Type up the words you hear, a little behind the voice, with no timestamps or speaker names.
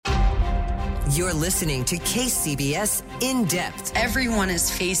You're listening to KCBS In Depth. Everyone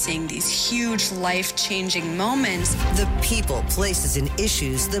is facing these huge life-changing moments. The people, places, and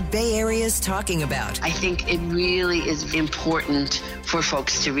issues the Bay Area is talking about. I think it really is important for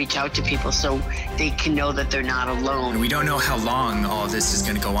folks to reach out to people so they can know that they're not alone. We don't know how long all this is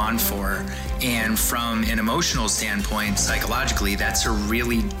going to go on for. And from an emotional standpoint, psychologically, that's a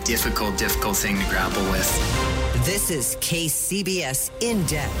really difficult thing to grapple with. This is KCBS In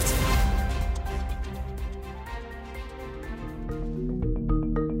Depth.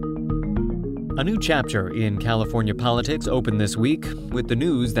 A new chapter in California politics opened this week with the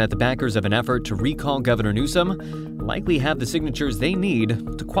news that the backers of an effort to recall Governor Newsom likely have the signatures they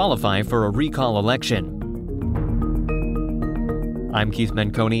need to qualify for a recall election. I'm Keith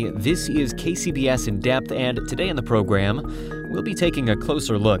Menconi. This is KCBS In Depth, and today in the program, we'll be taking a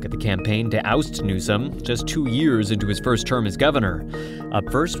closer look at the campaign to oust Newsom just 2 years into his first term as governor. Up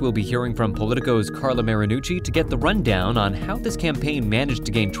first, we'll be hearing from Politico's Carla Marinucci to get the rundown on how this campaign managed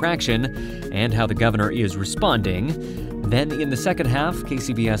to gain traction and how the governor is responding. Then in the second half,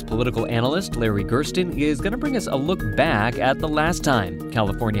 KCBS political analyst Larry Gersten is going to bring us a look back at the last time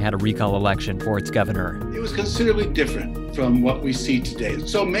California had a recall election for its governor. It was considerably different from what we see today in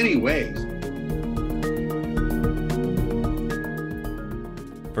so many ways.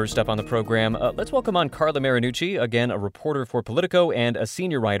 First up on the program, let's welcome on Carla Marinucci, again a reporter for Politico and a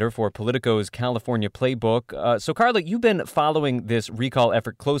senior writer for Politico's California Playbook. So Carla, you've been following this recall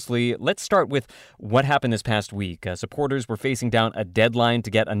effort closely. Let's start with what happened this past week. Supporters were facing down a deadline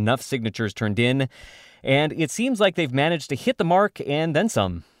to get enough signatures turned in, and it seems like they've managed to hit the mark and then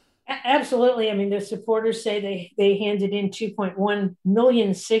some. Absolutely. I mean, the supporters say they handed in 2.1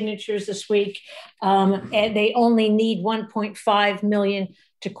 million signatures this week, and they only need 1.5 million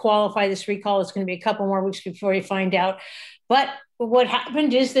to qualify this recall. It's going to be a couple more weeks before we find out. But what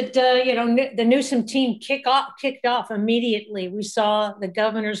happened is that, the Newsom team kicked off immediately. We saw the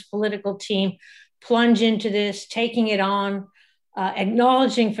governor's political team plunge into this, taking it on,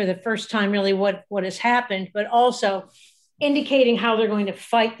 acknowledging for the first time really what has happened, but also indicating how they're going to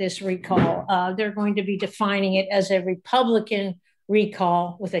fight this recall. They're going to be defining it as a Republican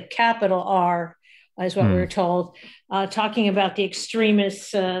recall with a capital R, is what we were told, talking about the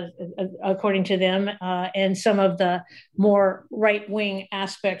extremists, according to them, and some of the more right-wing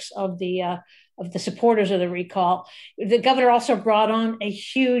aspects of the supporters of the recall. The governor also brought on a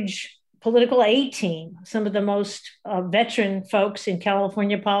huge political A team, some of the most veteran folks in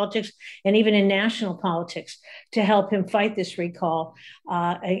California politics and even in national politics to help him fight this recall.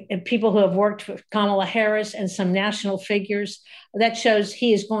 And people who have worked with Kamala Harris and some national figures. That shows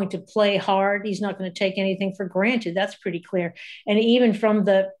he is going to play hard. He's not going to take anything for granted. That's pretty clear. And even from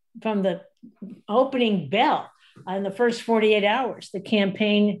the opening bell in the first 48 hours, the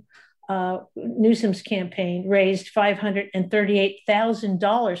campaign, Newsom's campaign raised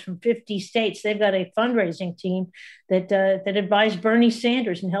 $538,000 from 50 states. They've got a fundraising team that advised Bernie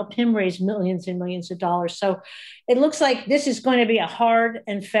Sanders and helped him raise millions and millions of dollars. So it looks like this is going to be a hard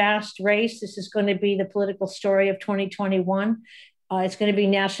and fast race. This is going to be the political story of 2021. It's going to be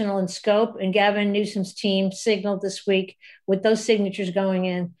national in scope. And Gavin Newsom's team signaled this week with those signatures going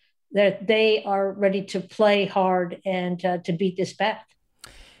in that they are ready to play hard and to beat this back.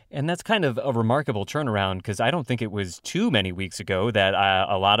 And that's kind of a remarkable turnaround because I don't think it was too many weeks ago that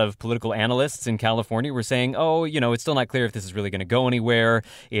a lot of political analysts in California were saying, it's still not clear if this is really going to go anywhere.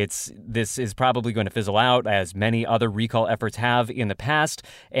 This is probably going to fizzle out, as many other recall efforts have in the past.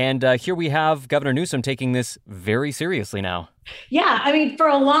 And here we have Governor Newsom taking this very seriously now. Yeah, I mean, for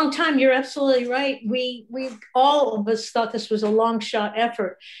a long time, you're absolutely right. We all of us thought this was a long shot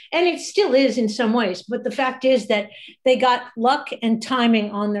effort, and it still is in some ways. But the fact is that they got luck and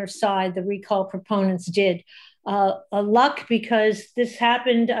timing on their side. The recall proponents did. Luck because this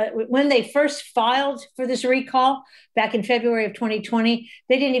happened when they first filed for this recall back in February of 2020.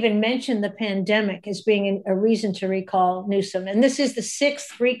 They didn't even mention the pandemic as being a reason to recall Newsom. And this is the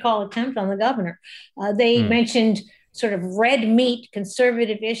sixth recall attempt on the governor. They mentioned sort of red meat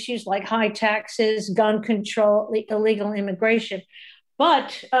conservative issues like high taxes, gun control, illegal immigration.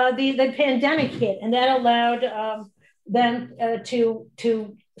 But the pandemic hit, and that allowed them to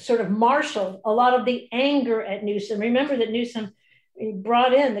sort of marshal a lot of the anger at Newsom. Remember that Newsom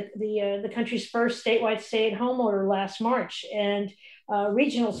brought in the country's first statewide stay-at-home order last March and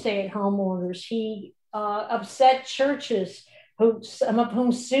regional stay-at-home orders. He upset churches, some of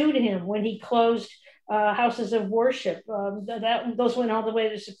whom sued him when he closed houses of worship. Those went all the way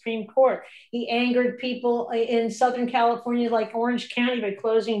to the Supreme Court. He angered people in Southern California, like Orange County, by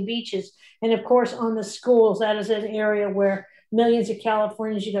closing beaches. And of course, on the schools, that is an area where millions of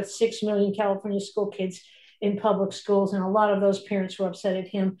Californians. You got 6 million California school kids in public schools, and a lot of those parents were upset at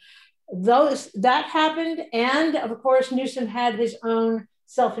him. That happened, and of course, Newsom had his own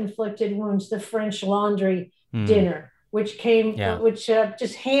self-inflicted wounds, the French Laundry dinner, which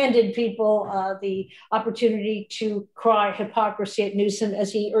just handed people the opportunity to cry hypocrisy at Newsom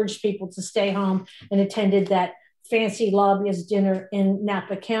as he urged people to stay home and attended that fancy lobbyist dinner in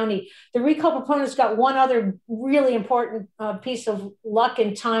Napa County. The recall proponents got one other really important piece of luck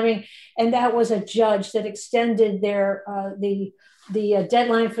and timing, and that was a judge that extended the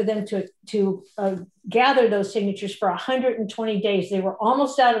deadline for them to gather those signatures for 120 days. They were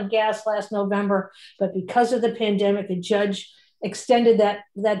almost out of gas last November, but because of the pandemic, the judge extended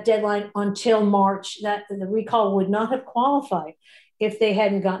that deadline until March. That the recall would not have qualified if they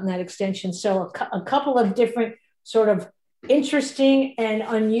hadn't gotten that extension. So a couple of different sort of interesting and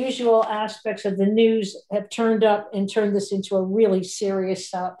unusual aspects of the news have turned up and turned this into a really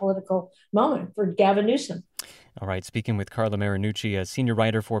serious political moment for Gavin Newsom. All right, speaking with Carla Marinucci, a senior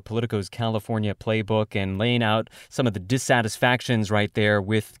writer for Politico's California Playbook, and laying out some of the dissatisfactions right there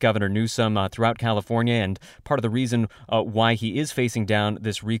with Governor Newsom throughout California, and part of the reason why he is facing down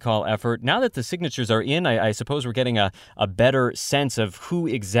this recall effort. Now that the signatures are in, I suppose we're getting a better sense of who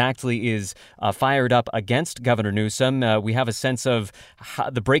exactly is fired up against Governor Newsom. We have a sense of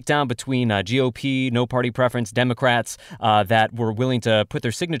the breakdown between GOP, no party preference, Democrats that were willing to put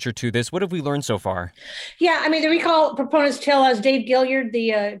their signature to this. What have we learned so far? Yeah, I mean, the recall proponents tell us, Dave Gilliard,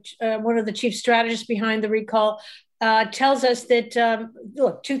 one of the chief strategists behind the recall, tells us that,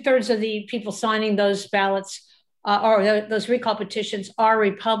 look, 2/3 of the people signing those ballots or those recall petitions are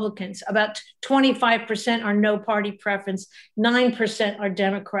Republicans. About 25% are no party preference, 9% are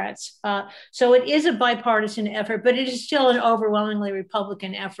Democrats. So it is a bipartisan effort, but it is still an overwhelmingly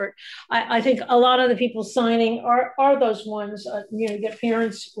Republican effort. I think a lot of the people signing are those ones, you get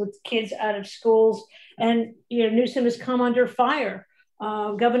parents with kids out of schools, and Newsom has come under fire.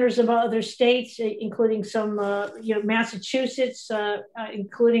 Governors of other states, including some, Massachusetts,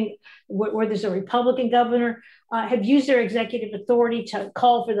 including where there's a Republican governor, have used their executive authority to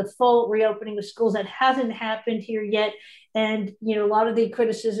call for the full reopening of schools. That hasn't happened here yet. And, a lot of the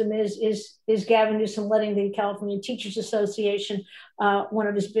criticism is Gavin Newsom letting the California Teachers Association, one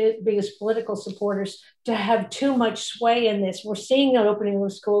of his biggest political supporters, to have too much sway in this. We're seeing the opening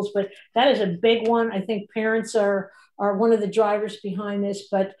of schools, but that is a big one. I think parents are one of the drivers behind this,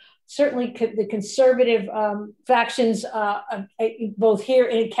 but certainly the conservative factions, both here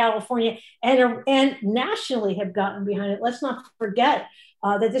in California and nationally, have gotten behind it. Let's not forget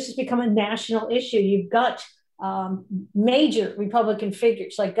that this has become a national issue. You've got major Republican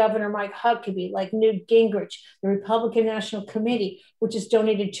figures like Governor Mike Huckabee, like Newt Gingrich, the Republican National Committee, which has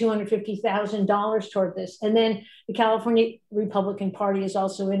donated $250,000 toward this. And then the California Republican Party is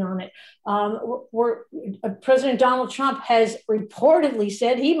also in on it. President Donald Trump has reportedly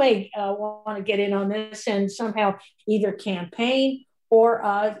said he may want to get in on this and somehow either campaign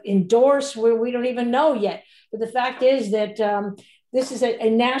or endorse, where we don't even know yet. But the fact is that this is a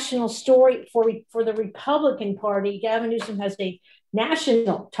national story for the Republican Party. Gavin Newsom has a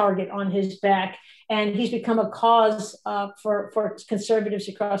national target on his back, and he's become a cause for conservatives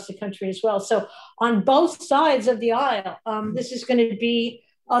across the country as well. So on both sides of the aisle, this is going to be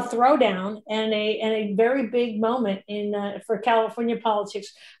a throwdown and a very big moment for California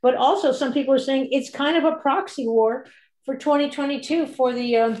politics. But also, some people are saying it's kind of a proxy war for 2022 for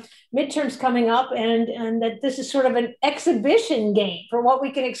the midterms coming up, and that this is sort of an exhibition game for what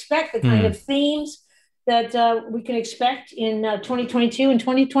we can expect, the kind of themes that we can expect in 2022 and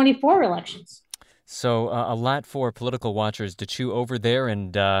 2024 elections. So a lot for political watchers to chew over there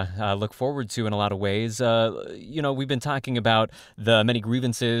and look forward to in a lot of ways. We've been talking about the many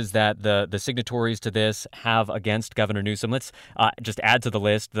grievances that the signatories to this have against Governor Newsom. Let's just add to the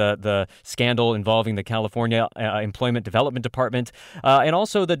list the scandal involving the California Employment Development Department, and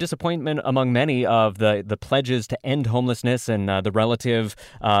also the disappointment among many of the pledges to end homelessness and the relative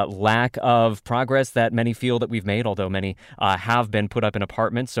lack of progress that many feel that we've made, although many have been put up in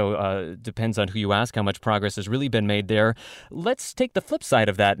apartments. So it depends on who you ask how much progress has really been made there. Let's take the flip side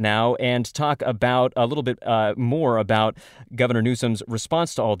of that now and talk about a little bit more about Governor Newsom's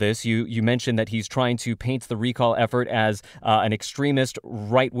response to all this. You mentioned that he's trying to paint the recall effort as an extremist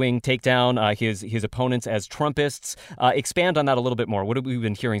right-wing takedown, his opponents as Trumpists. Expand on that a little bit more. What have we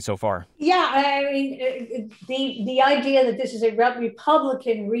been hearing so far? Yeah, I mean, the idea that this is a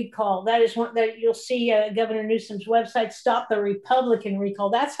Republican recall, that is one that you'll see Governor Newsom's website, Stop the Republican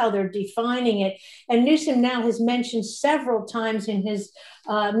Recall. That's how they're defining it. And Newsom now has mentioned several times in his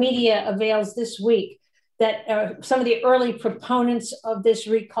media avails this week that some of the early proponents of this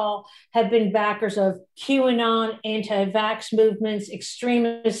recall have been backers of QAnon, anti-vax movements,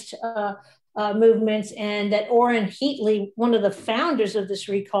 extremist movements, and that Orrin Heatley, one of the founders of this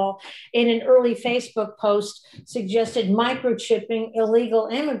recall, in an early Facebook post suggested microchipping illegal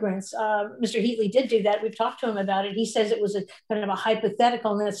immigrants. Mr. Heatley did do that. We've talked to him about it. He says it was a kind of a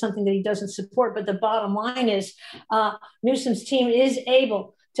hypothetical, and that's something that he doesn't support. But the bottom line is Newsom's team is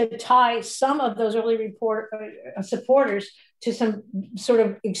able to tie some of those early supporters to some sort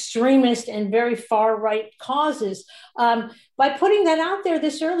of extremist and very far-right causes. By putting that out there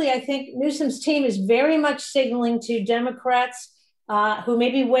this early, I think Newsom's team is very much signaling to Democrats who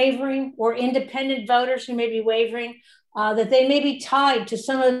may be wavering, or independent voters who may be wavering, that they may be tied to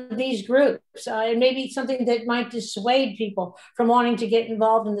some of these groups. It may be something that might dissuade people from wanting to get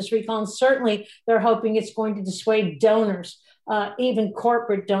involved in this recall. And certainly they're hoping it's going to dissuade donors, even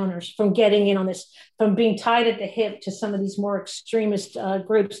corporate donors, from getting in on this, from being tied at the hip to some of these more extremist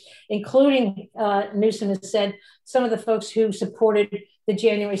groups, including, Newsom has said, some of the folks who supported the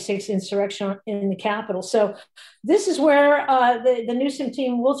January 6th insurrection in the Capitol. So this is where the Newsom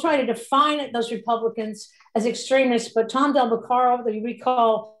team will try to define those Republicans as extremists. But Tom Del Beccaro,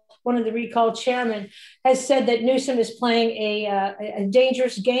 one of the recall chairmen, has said that Newsom is playing a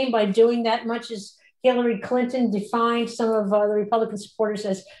dangerous game by doing that, much as Hillary Clinton defined some of the Republican supporters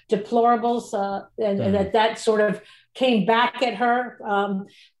as deplorables, and that sort of came back at her.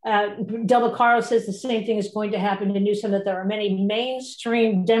 Del Beccaro says the same thing is going to happen to Newsom, that there are many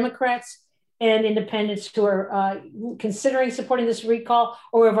mainstream Democrats and independents who are considering supporting this recall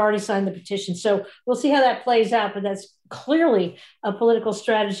or have already signed the petition. So we'll see how that plays out, but that's clearly a political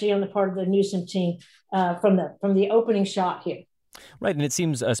strategy on the part of the Newsom team from the opening shot here. Right, and it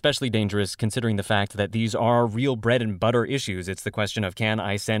seems especially dangerous considering the fact that these are real bread and butter issues. It's the question of, can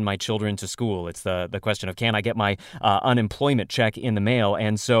I send my children to school? It's the question of, can I get my unemployment check in the mail?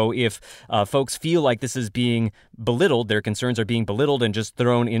 And so if folks feel like this is being belittled, their concerns are being belittled and just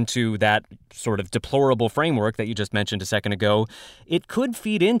thrown into that sort of deplorable framework that you just mentioned a second ago, it could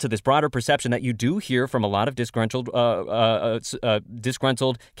feed into this broader perception that you do hear from a lot of disgruntled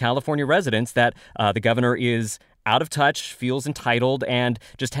California residents that the governor is out of touch, feels entitled, and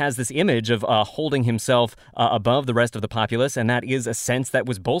just has this image of holding himself above the rest of the populace. And that is a sense that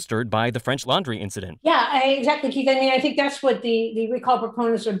was bolstered by the French Laundry incident. Yeah, exactly, Keith. I mean, I think that's what the recall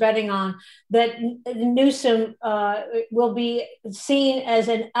proponents are betting on, that Newsom will be seen as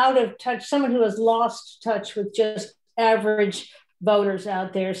an out of touch, someone who has lost touch with just average voters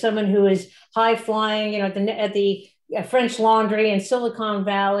out there, someone who is high flying, at the French Laundry in Silicon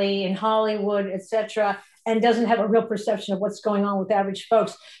Valley, in Hollywood, et cetera, and doesn't have a real perception of what's going on with average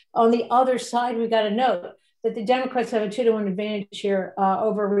folks. On the other side, we got to note that the Democrats have a 2-to-1 advantage here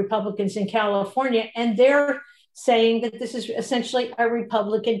over Republicans in California, and they're saying that this is essentially a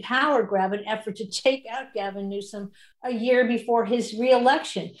Republican power grab, an effort to take out Gavin Newsom a year before his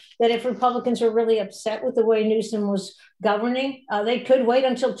reelection. That if Republicans are really upset with the way Newsom was governing, they could wait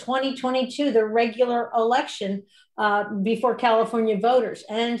until 2022, the regular election, before California voters.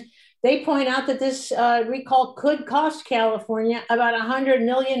 And they point out that this recall could cost California about $100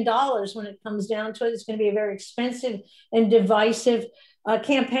 million when it comes down to it. It's going to be a very expensive and divisive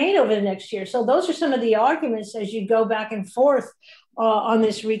campaign over the next year. So those are some of the arguments as you go back and forth on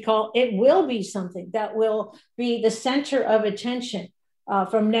this recall. It will be something that will be the center of attention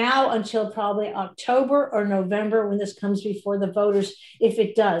from now until probably October or November, when this comes before the voters, if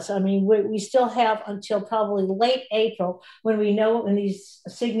it does. I mean, we still have until probably late April when we know when these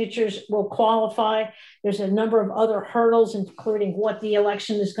signatures will qualify. There's a number of other hurdles, including what the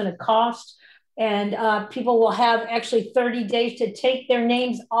election is going to cost. And people will have actually 30 days to take their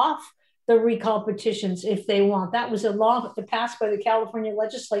names off the recall petitions if they want. That was a law passed by the California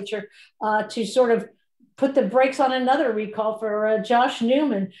legislature to sort of put the brakes on another recall for Josh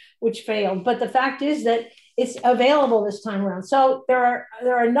Newman, which failed. But the fact is that it's available this time around. So there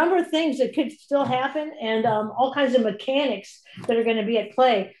are a number of things that could still happen, and all kinds of mechanics that are going to be at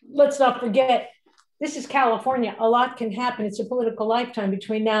play. Let's not forget, this is California. A lot can happen. It's a political lifetime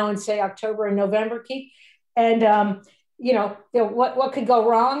between now and, say, October and November, Keith. And what could go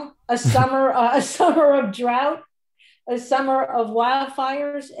wrong? A summer of drought, a summer of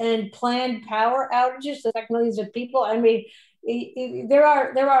wildfires and planned power outages that affect millions of people. I mean, there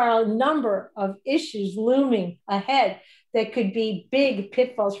are a number of issues looming ahead that could be big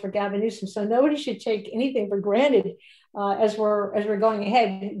pitfalls for Gavin Newsom. So nobody should take anything for granted as we're going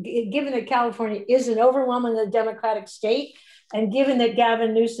ahead. Given that California is an overwhelmingly Democratic state, and given that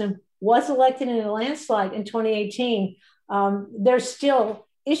Gavin Newsom was elected in a landslide in 2018, there still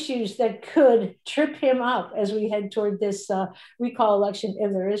issues that could trip him up as we head toward this recall election,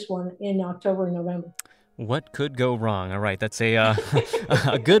 if there is one, in October and November. What could go wrong? All right, that's a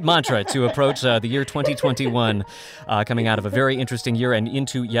a good mantra to approach the year 2021, coming out of a very interesting year and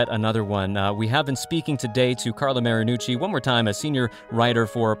into yet another one. We have been speaking today to Carla Marinucci, one more time, a senior writer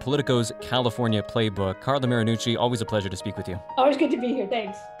for Politico's California Playbook. Carla Marinucci, always a pleasure to speak with you. Always good to be here.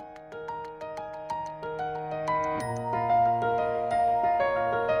 Thanks.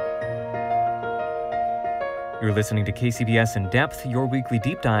 You're listening to KCBS In Depth, your weekly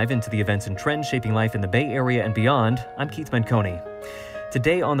deep dive into the events and trends shaping life in the Bay Area and beyond. I'm Keith Menconi.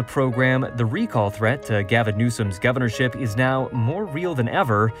 Today on the program, the recall threat to Gavin Newsom's governorship is now more real than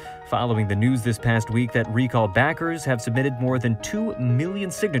ever, following the news this past week that recall backers have submitted more than 2 million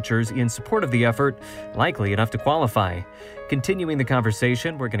signatures in support of the effort, likely enough to qualify. Continuing the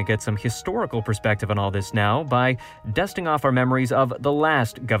conversation, we're going to get some historical perspective on all this now by dusting off our memories of the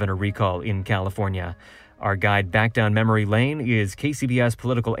last governor recall in California. Our guide back down memory lane is KCBS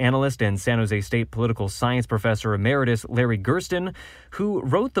political analyst and San Jose State political science professor emeritus Larry Gersten, who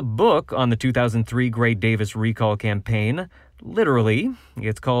wrote the book on the 2003 Gray Davis recall campaign. Literally,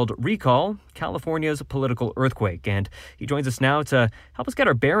 it's called Recall, California's Political Earthquake. And he joins us now to help us get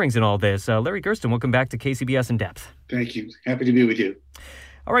our bearings in all this. Larry Gersten, welcome back to KCBS In Depth. Thank you. Happy to be with you.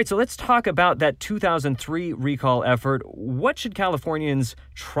 All right, so let's talk about that 2003 recall effort. What should Californians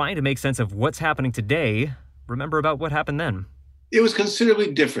trying to make sense of what's happening today remember about what happened then? It was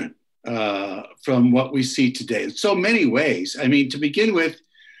considerably different from what we see today in so many ways. I mean, to begin with,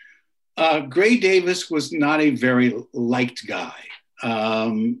 Gray Davis was not a very liked guy.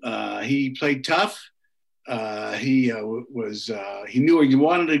 He played tough. He knew where he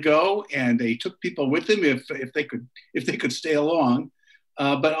wanted to go, and he took people with him if they could stay along.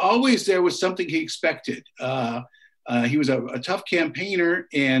 But always there was something he expected. He was a tough campaigner,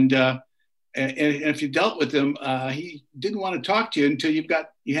 and if you dealt with him, he didn't want to talk to you until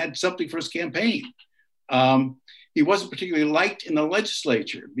you had something for his campaign. He wasn't particularly liked in the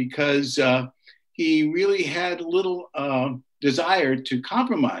legislature because he really had little desire to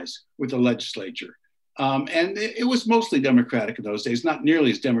compromise with the legislature. And it was mostly Democratic in those days, not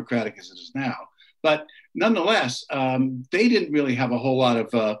nearly as Democratic as it is now. But nonetheless, they didn't really have a whole lot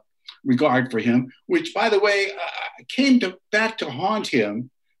of regard for him, which, by the way, came back to haunt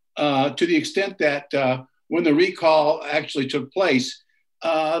him to the extent that when the recall actually took place,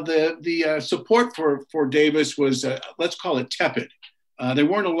 the support for Davis was, let's call it tepid. There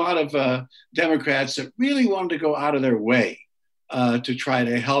weren't a lot of Democrats that really wanted to go out of their way to try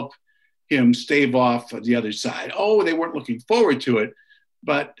to help him stave off the other side. Oh, they weren't looking forward to it,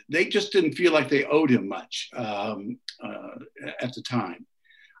 but they just didn't feel like they owed him much at the time.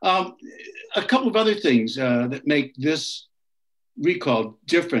 A couple of other things that make this recall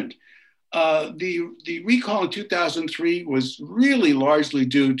different. The recall in 2003 was really largely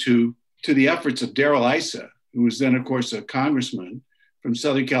due to the efforts of Darrell Issa, who was then, of course, a congressman from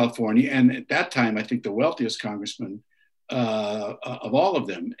Southern California, and at that time, I think the wealthiest congressman of all of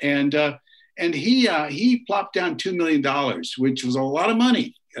them. And he plopped down $2 million, which was a lot of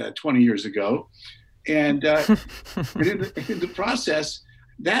money 20 years ago. And in the process,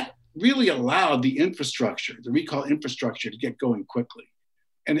 that really allowed the recall infrastructure to get going quickly.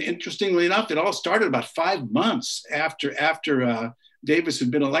 And interestingly enough, it all started about 5 months after Davis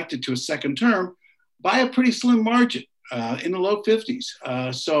had been elected to a second term by a pretty slim margin in the low 50s.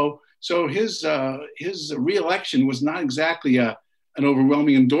 So his reelection was not exactly an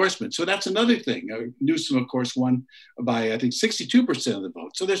overwhelming endorsement. So that's another thing. Newsom, of course, won by, I think, 62% of the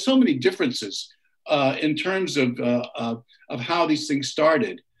vote. So there's so many differences in terms of how these things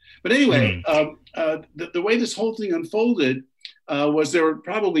started. But anyway, the way this whole thing unfolded was there were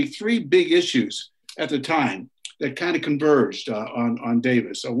probably three big issues at the time that kind of converged on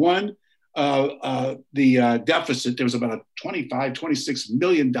Davis. So one, the deficit. There was about a $26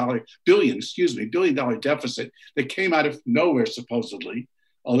 billion deficit that came out of nowhere, supposedly,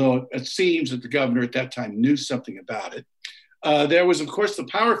 although it seems that the governor at that time knew something about it. There was, of course, the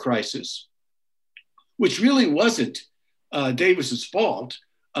power crisis, which really wasn't Davis's fault,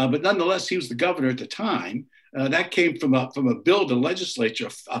 but nonetheless, he was the governor at the time. That came from a bill to the legislature,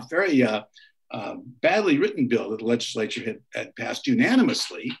 a very badly written bill that the legislature had passed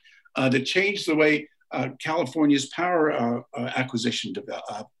unanimously that changed the way California's power acquisition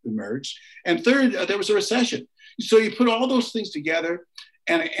emerged. And third, there was a recession. So you put all those things together,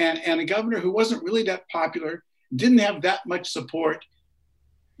 and a governor who wasn't really that popular, didn't have that much support.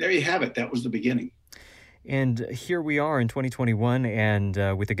 There you have it. That was the beginning. And here we are in 2021,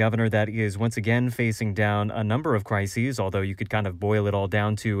 and with a governor that is once again facing down a number of crises, although you could kind of boil it all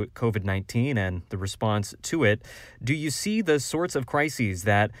down to COVID-19 and the response to it. Do you see the sorts of crises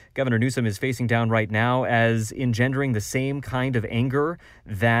that Governor Newsom is facing down right now as engendering the same kind of anger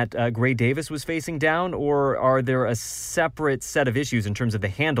that Gray Davis was facing down, or are there a separate set of issues in terms of the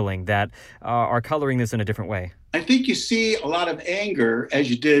handling that are coloring this in a different way? I think you see a lot of anger, as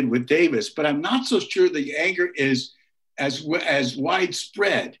you did with Davis, but I'm not so sure the anger is as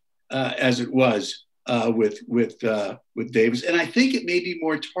widespread as it was with Davis, and I think it may be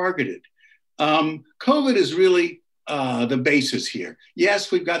more targeted. COVID is really the basis here.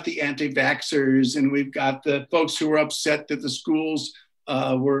 Yes, we've got the anti-vaxxers, and we've got the folks who are upset that the schools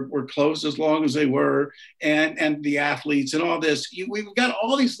were closed as long as they were, and the athletes and all this. We've got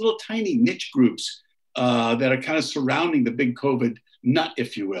all these little tiny niche groups that are kind of surrounding the big COVID nut,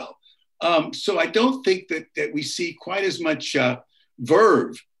 if you will. So I don't think that we see quite as much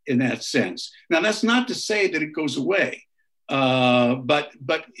verve in that sense. Now, that's not to say that it goes away, but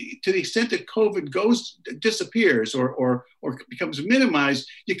to the extent that COVID disappears or becomes minimized,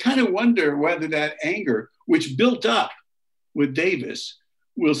 you kind of wonder whether that anger, which built up with Davis,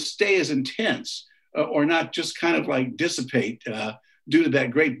 will stay as intense or not just kind of like dissipate due to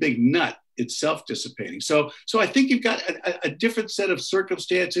that great big nut itself dissipating. So I think you've got a different set of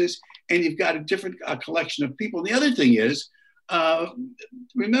circumstances, and you've got a different collection of people. And the other thing is,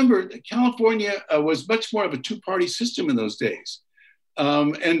 remember, California was much more of a two-party system in those days.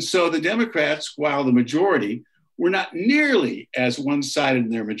 And so the Democrats, while the majority, were not nearly as one-sided in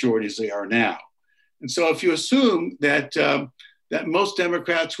their majority as they are now. And so if you assume that most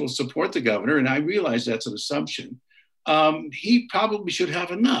Democrats will support the governor, and I realize that's an assumption, he probably should have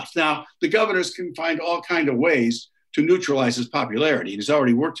enough. Now, the governors can find all kinds of ways to neutralize his popularity. He's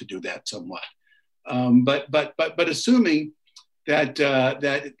already worked to do that somewhat. But assuming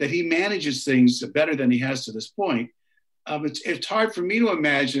that he manages things better than he has to this point, it's hard for me to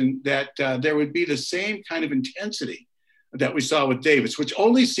imagine that there would be the same kind of intensity that we saw with Davis, which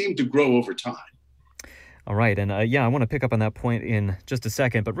only seemed to grow over time. All right. And I want to pick up on that point in just a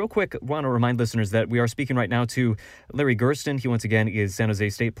second. But real quick, I want to remind listeners that we are speaking right now to Larry Gersten. He, once again, is San Jose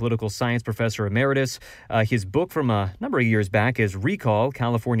State Political Science Professor Emeritus. His book from a number of years back is Recall,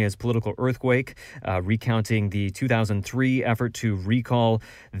 California's Political Earthquake, recounting the 2003 effort to recall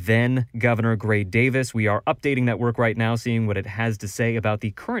then Governor Gray Davis. We are updating that work right now, seeing what it has to say about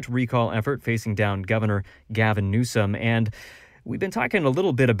the current recall effort facing down Governor Gavin Newsom. And we've been talking a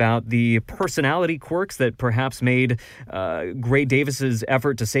little bit about the personality quirks that perhaps made Gray Davis's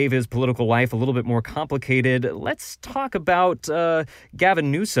effort to save his political life a little bit more complicated. Let's talk about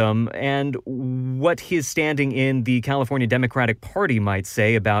Gavin Newsom and what his standing in the California Democratic Party might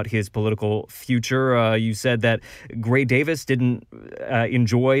say about his political future. You said that Gray Davis didn't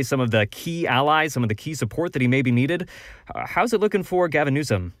enjoy some of the key allies, some of the key support that he maybe needed. How's it looking for Gavin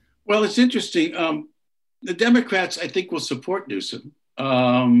Newsom? Well, it's interesting. The Democrats, I think, will support Newsom. There's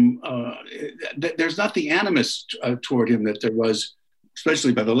not the animus toward him that there was,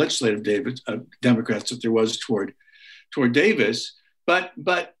 especially by the legislative Democrats, that there was toward Davis. But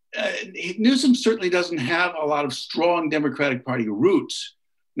Newsom certainly doesn't have a lot of strong Democratic Party roots.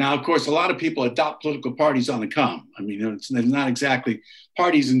 Now, of course, a lot of people adopt political parties on the come. I mean, it's not exactly,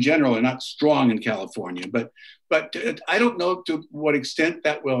 parties in general are not strong in California. But I don't know to what extent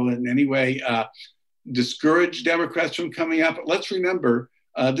that will in any way discourage Democrats from coming up. But let's remember,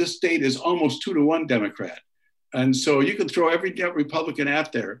 this state is almost 2-to-1 Democrat. And so you can throw every Republican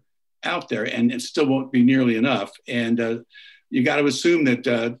out there, and it still won't be nearly enough. And you got to assume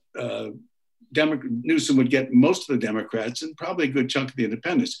that Newsom would get most of the Democrats and probably a good chunk of the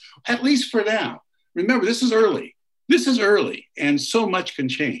independents, at least for now. Remember, this is early. And so much can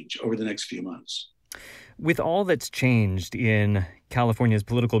change over the next few months. With all that's changed in California's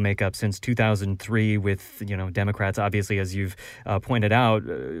political makeup since 2003, with Democrats, obviously, as you've pointed out,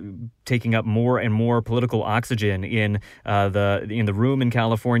 taking up more and more political oxygen in the room in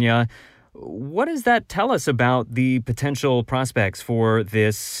California, what does that tell us about the potential prospects for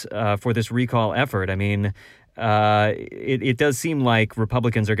this recall effort? I mean, it does seem like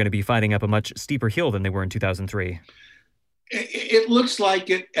Republicans are going to be fighting up a much steeper hill than they were in 2003. It looks like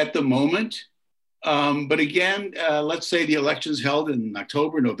it at the moment. But again, let's say the election's held in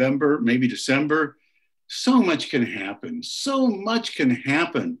October, November, maybe December. So much can happen.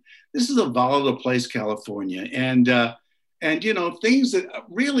 This is a volatile place, California. And things that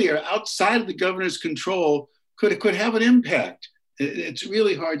really are outside of the governor's control could have an impact. It's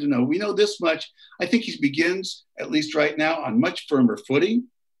really hard to know. We know this much. I think he begins, at least right now, on much firmer footing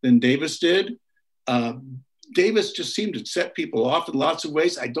than Davis did. Davis just seemed to set people off in lots of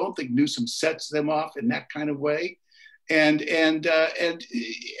ways. I don't think Newsom sets them off in that kind of way. And at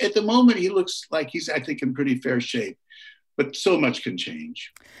the moment, he looks like he's, I think, in pretty fair shape. But so much can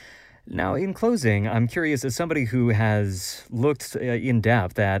change. Now, in closing, I'm curious, as somebody who has looked in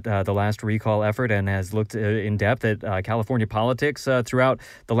depth at the last recall effort and has looked in depth at California politics throughout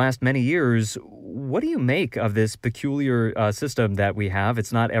the last many years, what do you make of this peculiar system that we have?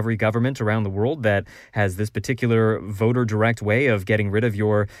 It's not every government around the world that has this particular voter direct way of getting rid of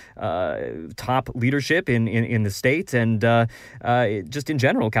your top leadership in the state. And just in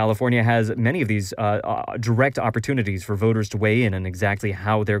general, California has many of these direct opportunities for voters to weigh in on exactly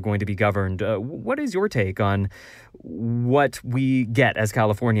how they're going to be governed. What is your take on what we get as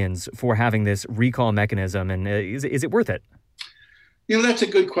Californians for having this recall mechanism, and is it worth it? That's a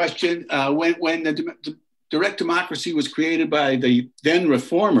good question. When the direct democracy was created by the then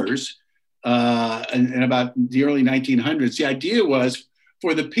reformers in about the early 1900s, the idea was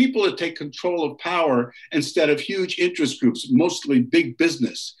for the people to take control of power instead of huge interest groups, mostly big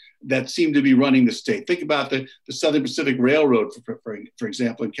business, that seemed to be running the state. Think about the Southern Pacific Railroad, for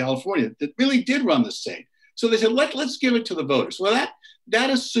example, in California, that really did run the state. So they said, let's give it to the voters. Well, that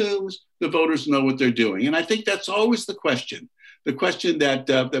assumes the voters know what they're doing. And I think that's always the question that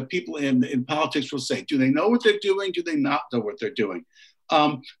the people in politics will say, do they know what they're doing? Do they not know what they're doing?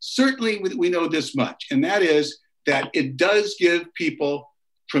 Certainly, we know this much, and that is that it does give people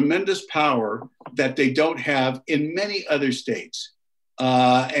tremendous power that they don't have in many other states.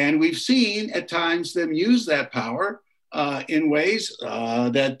 And we've seen at times them use that power in ways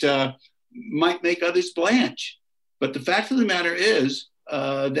that might make others blanch. But the fact of the matter is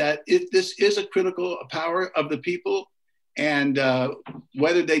that this is a critical power of the people, and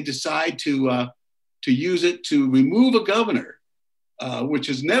whether they decide to use it to remove a governor, which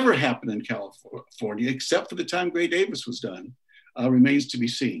has never happened in California, except for the time Gray Davis was done, remains to be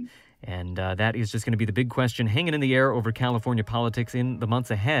seen. And that is just going to be the big question hanging in the air over California politics in the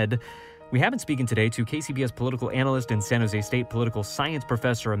months ahead. We have been speaking today to KCBS political analyst and San Jose State political science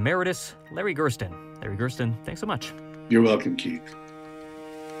professor emeritus, Larry Gersten. Larry Gersten, thanks so much. You're welcome, Keith.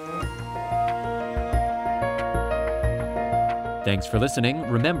 Thanks for listening.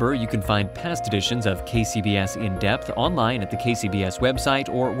 Remember, you can find past editions of KCBS In Depth online at the KCBS website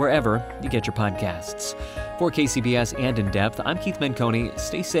or wherever you get your podcasts. For KCBS and In Depth, I'm Keith Menconi.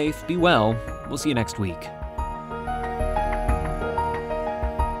 Stay safe, be well. We'll see you next week.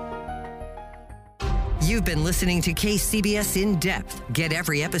 You've been listening to KCBS In Depth. Get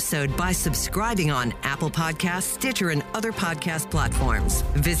every episode by subscribing on Apple Podcasts, Stitcher, and other podcast platforms.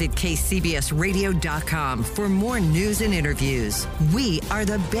 Visit kcbsradio.com for more news and interviews. We are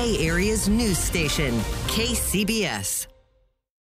the Bay Area's news station, KCBS.